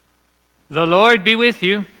The Lord be with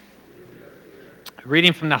you.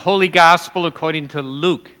 Reading from the Holy Gospel according to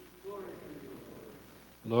Luke.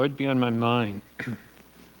 Lord, be on my mind,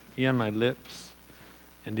 be on my lips,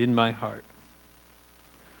 and in my heart.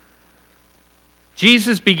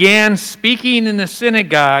 Jesus began speaking in the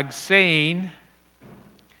synagogue, saying,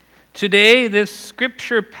 "Today this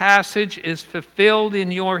scripture passage is fulfilled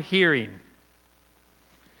in your hearing."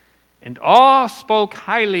 And all spoke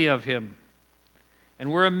highly of him,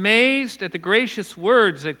 and were amazed at the gracious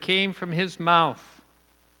words that came from his mouth.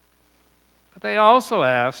 But they also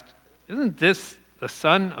asked, "Isn't this the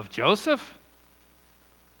son of Joseph?"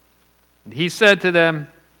 And he said to them,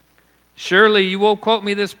 "Surely you will quote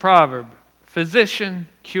me this proverb, 'Physician,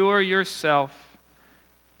 cure yourself,'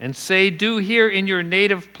 and say, 'Do here in your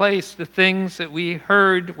native place the things that we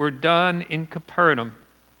heard were done in Capernaum.'"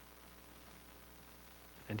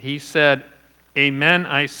 And he said, "Amen,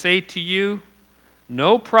 I say to you,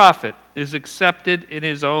 no prophet is accepted in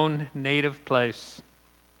his own native place.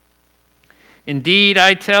 Indeed,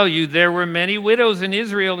 I tell you, there were many widows in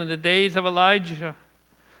Israel in the days of Elijah,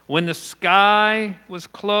 when the sky was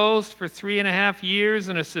closed for 3.5 years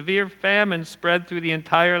and a severe famine spread through the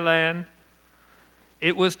entire land.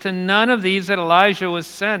 It was to none of these that Elijah was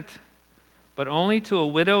sent, but only to a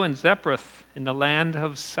widow in Zarephath in the land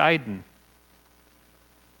of Sidon.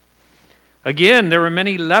 Again, there were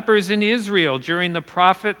many lepers in Israel during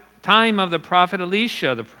the time of the prophet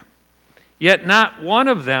Elisha, yet not one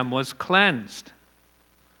of them was cleansed,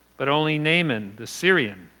 but only Naaman the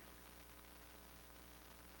Syrian.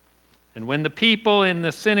 And when the people in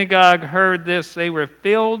the synagogue heard this, they were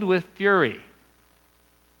filled with fury.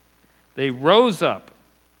 They rose up,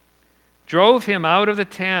 drove him out of the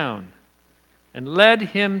town, and led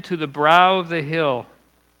him to the brow of the hill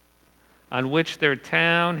on which their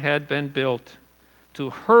town had been built, to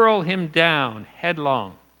hurl him down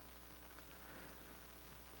headlong.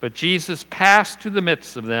 But Jesus passed through the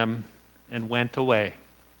midst of them and went away.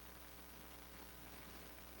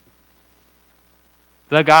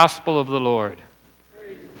 The Gospel of the Lord.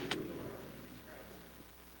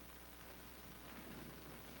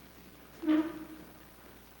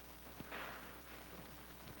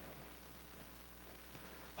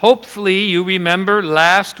 Hopefully you remember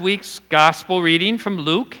last week's Gospel reading from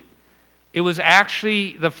Luke. It was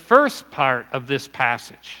actually the first part of this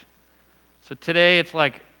passage. So today it's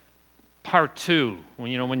like part 2.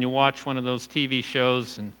 When you watch one of those TV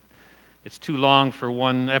shows and it's too long for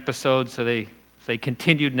one episode, so they say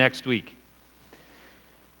continued next week.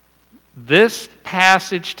 This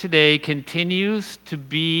passage today continues to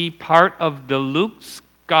be part of the Luke's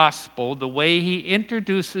Gospel, the way he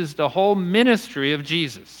introduces the whole ministry of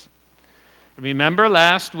Jesus. Remember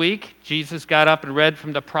last week, Jesus got up and read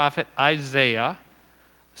from the prophet Isaiah,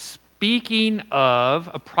 speaking of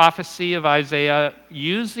a prophecy of Isaiah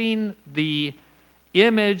using the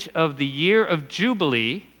image of the year of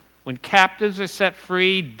Jubilee, when captives are set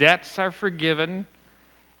free, debts are forgiven,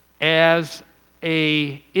 as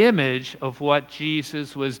an image of what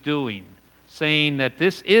Jesus was doing, saying that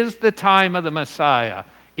this is the time of the Messiah.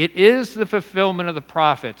 It is the fulfillment of the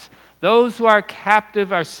prophets. Those who are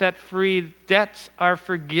captive are set free. Debts are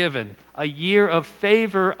forgiven. A year of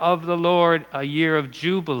favor of the Lord, a year of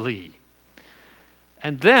jubilee.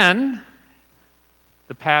 And then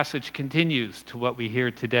the passage continues to what we hear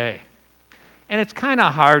today. And it's kind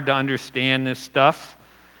of hard to understand this stuff.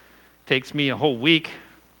 It takes me a whole week.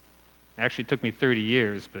 Actually, it took me 30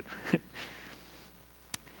 years, but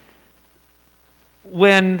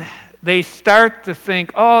when they start to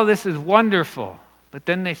think, "Oh, this is wonderful," but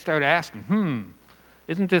then they start asking,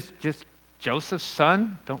 isn't this just Joseph's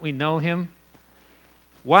son? Don't we know him?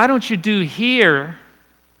 Why don't you do here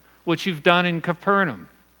what you've done in Capernaum?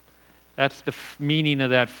 That's the meaning of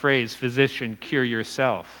that phrase, "Physician, cure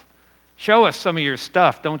yourself." Show us some of your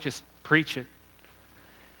stuff. Don't just preach it.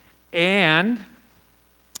 And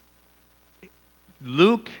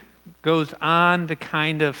Luke goes on to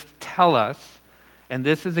kind of tell us, and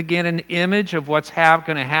this is again an image of what's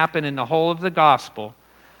going to happen in the whole of the gospel,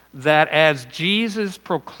 that as Jesus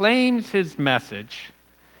proclaims his message,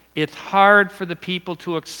 it's hard for the people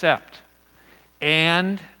to accept.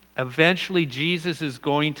 And eventually Jesus is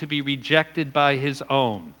going to be rejected by his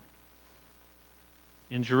own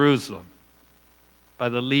in Jerusalem, by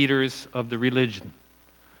the leaders of the religion.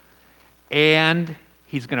 And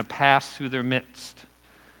he's going to pass through their midst.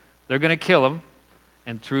 They're going to kill him.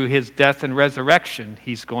 And through his death and resurrection,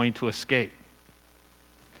 he's going to escape.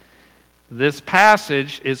 This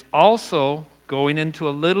passage is also going into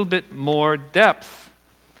a little bit more depth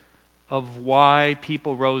of why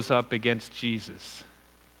people rose up against Jesus.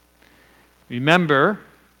 Remember,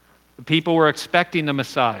 The people were expecting the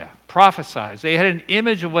Messiah, prophesied. They had an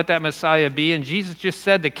image of what that Messiah would be, and Jesus just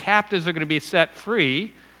said the captives are going to be set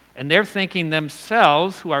free, and they're thinking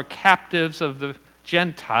themselves, who are captives of the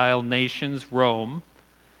Gentile nations, Rome,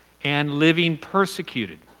 and living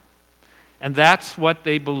persecuted. And that's what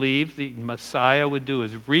they believed the Messiah would do,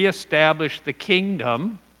 is reestablish the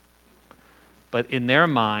kingdom, but in their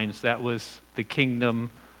minds, that was the kingdom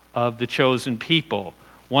of the chosen people.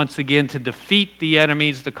 Once again, to defeat the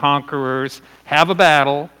enemies, the conquerors, have a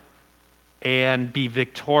battle, and be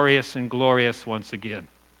victorious and glorious once again,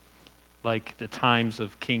 like the times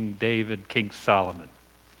of King David, King Solomon.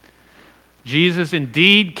 Jesus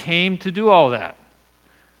indeed came to do all that,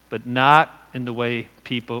 but not in the way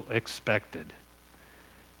people expected.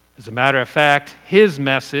 As a matter of fact, his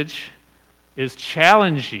message is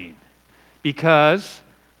challenging because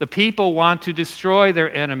the people want to destroy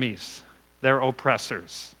their enemies, their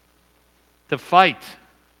oppressors, to fight.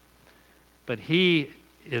 But he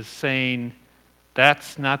is saying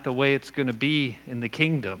that's not the way it's going to be in the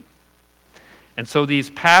kingdom. And so these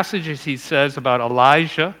passages he says about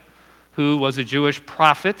Elijah, who was a Jewish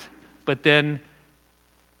prophet, but then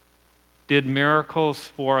did miracles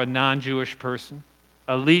for a non-Jewish person.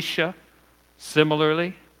 Elisha,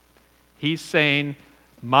 similarly, he's saying,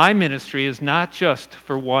 my ministry is not just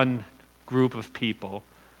for one group of people,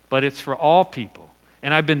 but it's for all people.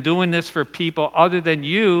 And I've been doing this for people other than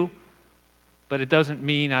you, but it doesn't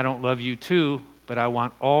mean I don't love you too, but I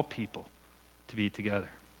want all people to be together.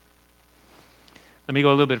 Let me go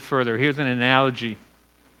a little bit further. Here's an analogy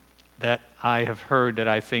that I have heard that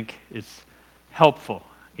I think is helpful,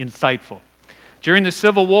 insightful. During the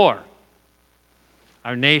Civil War,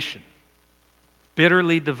 our nation,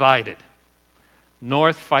 bitterly divided,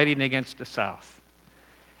 North fighting against the South.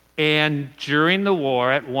 And during the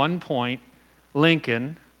war, at one point,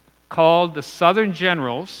 Lincoln called the Southern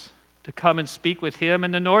generals to come and speak with him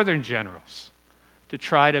and the Northern generals to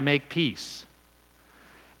try to make peace.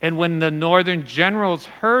 And when the Northern generals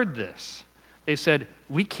heard this, they said,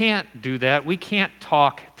 we can't do that. We can't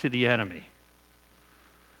talk to the enemy.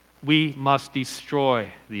 We must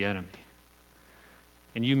destroy the enemy.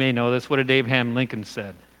 And you may know this. What did Abraham Lincoln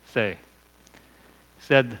say? He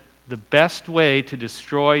said, the best way to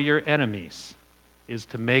destroy your enemies is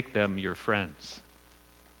to make them your friends.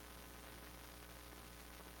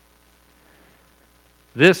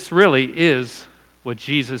 This really is what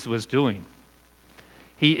Jesus was doing.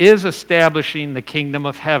 He is establishing the kingdom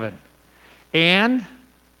of heaven. And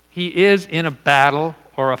he is in a battle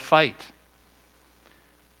or a fight.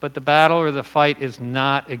 But the battle or the fight is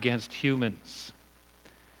not against humans.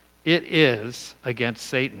 It is against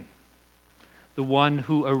Satan, the one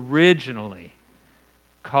who originally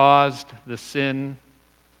caused the sin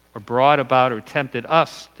or brought about or tempted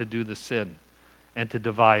us to do the sin and to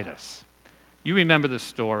divide us. You remember the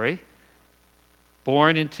story.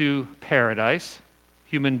 Born into paradise,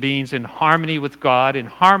 human beings in harmony with God, in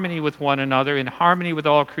harmony with one another, in harmony with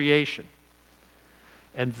all creation.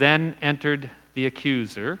 And then entered the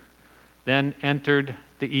accuser, then entered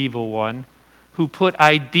the evil one, who put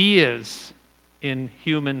ideas in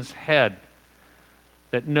humans' head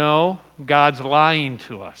that no, God's lying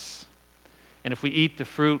to us. And if we eat the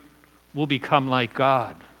fruit, we'll become like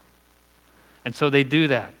God. And so they do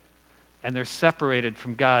that. And they're separated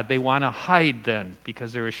from God. They want to hide then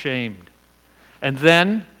because they're ashamed. And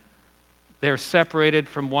then they're separated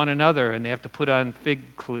from one another and they have to put on fig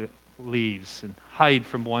leaves and hide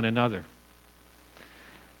from one another.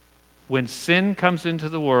 When sin comes into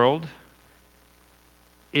the world,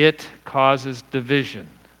 it causes division.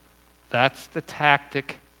 That's the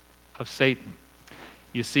tactic of Satan.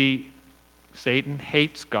 You see, Satan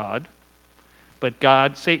hates God, but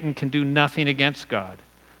Satan can do nothing against God.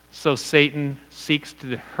 So Satan seeks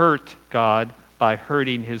to hurt God by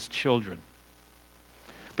hurting his children.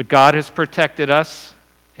 But God has protected us,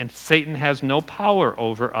 and Satan has no power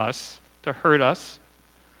over us to hurt us.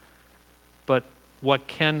 But what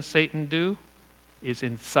can Satan do? Is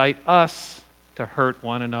incite us to hurt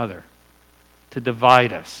one another, to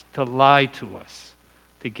divide us, to lie to us,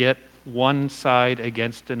 to get one side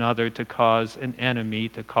against another, to cause an enemy,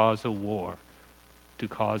 to cause a war, to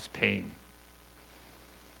cause pain.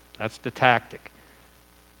 That's the tactic.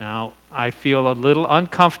 Now, I feel a little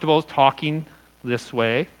uncomfortable talking this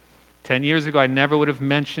way. 10 years ago, I never would have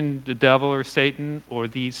mentioned the devil or Satan or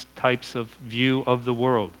these types of view of the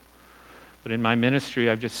world. But in my ministry,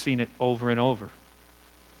 I've just seen it over and over.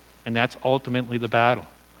 And that's ultimately the battle.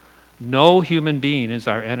 No human being is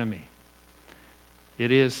our enemy.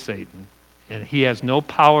 It is Satan. And he has no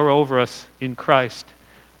power over us in Christ.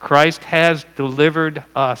 Christ has delivered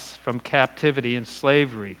us from captivity and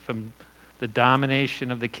slavery, from the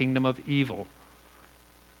domination of the kingdom of evil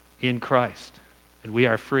in Christ, and we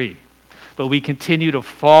are free. But we continue to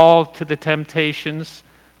fall to the temptations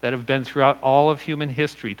that have been throughout all of human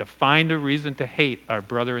history, to find a reason to hate our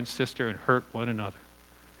brother and sister and hurt one another.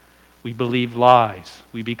 We believe lies,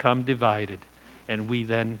 we become divided, and we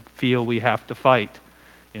then feel we have to fight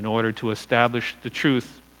in order to establish the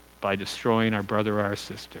truth by destroying our brother or our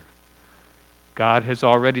sister. God has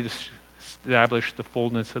already established the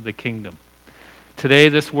fullness of the kingdom. Today,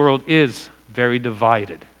 this world is very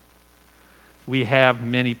divided. We have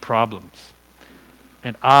many problems.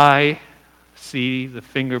 And I see the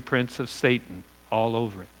fingerprints of Satan all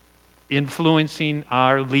over it, influencing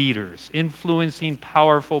our leaders, influencing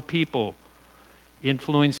powerful people,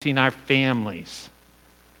 influencing our families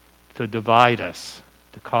to divide us,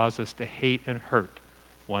 to cause us to hate and hurt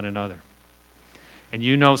one another. And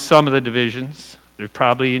you know some of the divisions. They're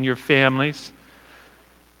probably in your families.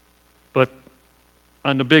 But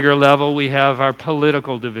on the bigger level, we have our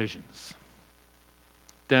political divisions.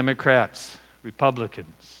 Democrats,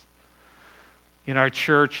 Republicans. In our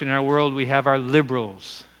church, in our world, we have our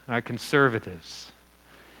liberals, our conservatives.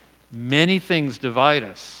 Many things divide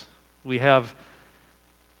us. We have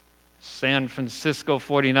San Francisco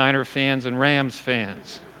 49er fans and Rams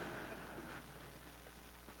fans.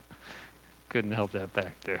 Couldn't help that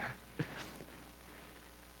back there.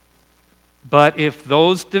 But if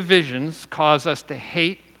those divisions cause us to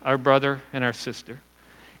hate our brother and our sister,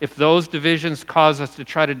 if those divisions cause us to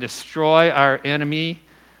try to destroy our enemy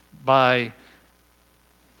by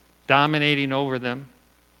dominating over them,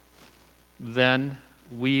 then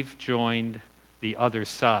we've joined the other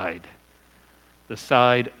side, the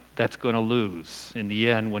side that's going to lose in the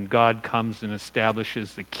end when God comes and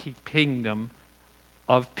establishes the kingdom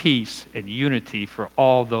of peace and unity for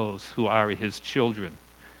all those who are his children.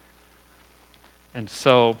 And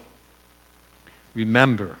so,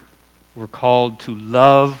 remember, we're called to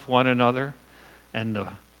love one another, and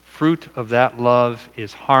the fruit of that love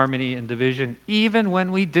is harmony and division, even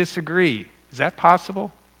when we disagree. Is that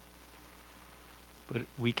possible? But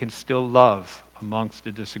we can still love amongst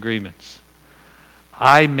the disagreements.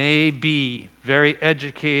 I may be very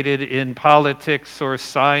educated in politics or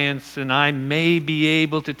science, and I may be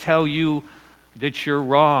able to tell you that you're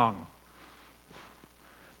wrong.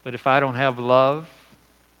 But if I don't have love,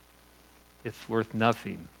 it's worth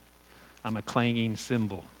nothing. I'm a clanging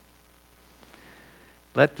cymbal.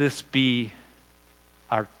 Let this be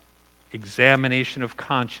our examination of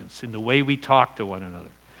conscience in the way we talk to one another,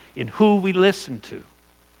 in who we listen to,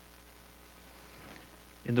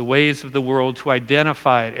 in the ways of the world, to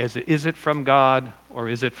identify it as, is it from God or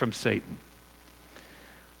is it from Satan?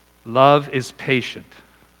 Love is patient.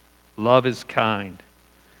 Love is kind.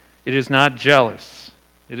 It is not jealous.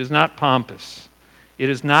 It is not pompous.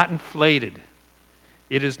 It is not inflated.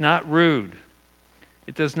 It is not rude.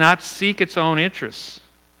 It does not seek its own interests.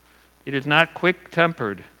 It is not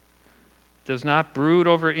quick-tempered. It does not brood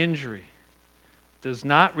over injury. It does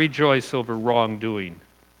not rejoice over wrongdoing,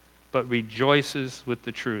 but rejoices with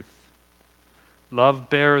the truth. Love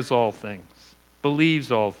bears all things,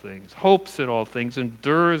 believes all things, hopes in all things,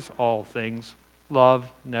 endures all things. Love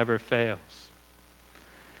never fails.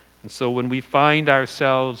 And so when we find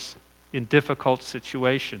ourselves in difficult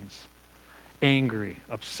situations, angry,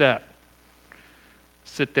 upset,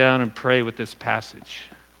 sit down and pray with this passage.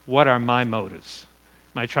 What are my motives?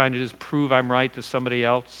 Am I trying to just prove I'm right to somebody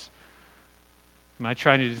else? Am I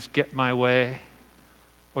trying to just get my way?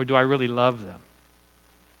 Or do I really love them?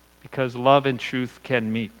 Because love and truth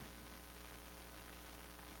can meet.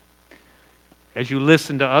 As you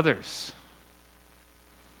listen to others,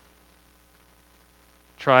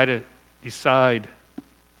 try to decide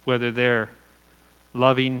whether they're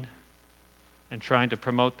loving and trying to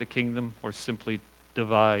promote the kingdom or simply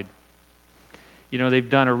divide. You know, they've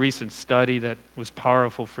done a recent study that was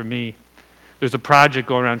powerful for me. There's a project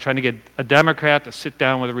going around trying to get a Democrat to sit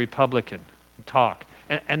down with a Republican and talk.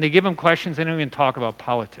 And they give them questions, they don't even talk about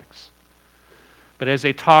politics. But as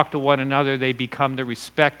they talk to one another, they become to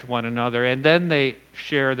respect one another, and then they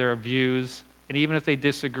share their views. And even if they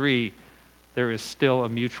disagree, there is still a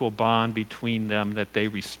mutual bond between them that they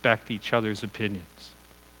respect each other's opinions.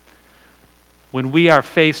 When we are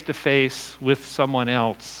face to face with someone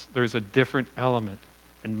else, there's a different element.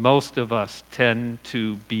 And most of us tend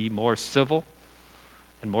to be more civil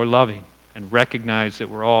and more loving and recognize that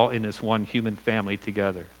we're all in this one human family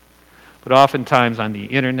together. But oftentimes on the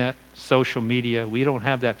internet, social media, we don't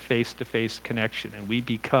have that face-to-face connection, and we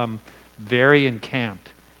become very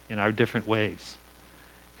encamped in our different ways.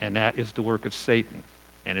 And that is the work of Satan.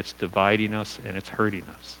 and it's dividing us, and it's hurting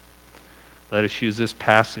us. Let us use this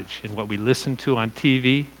passage in what we listen to on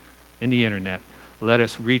TV and the internet. Let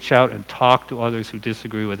us reach out and talk to others who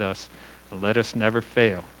disagree with us, and let us never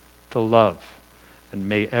fail to love. And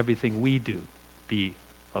may everything we do be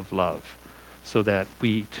of love, so that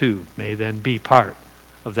we too may then be part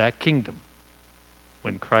of that kingdom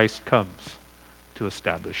when Christ comes to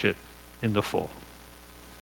establish it in the full.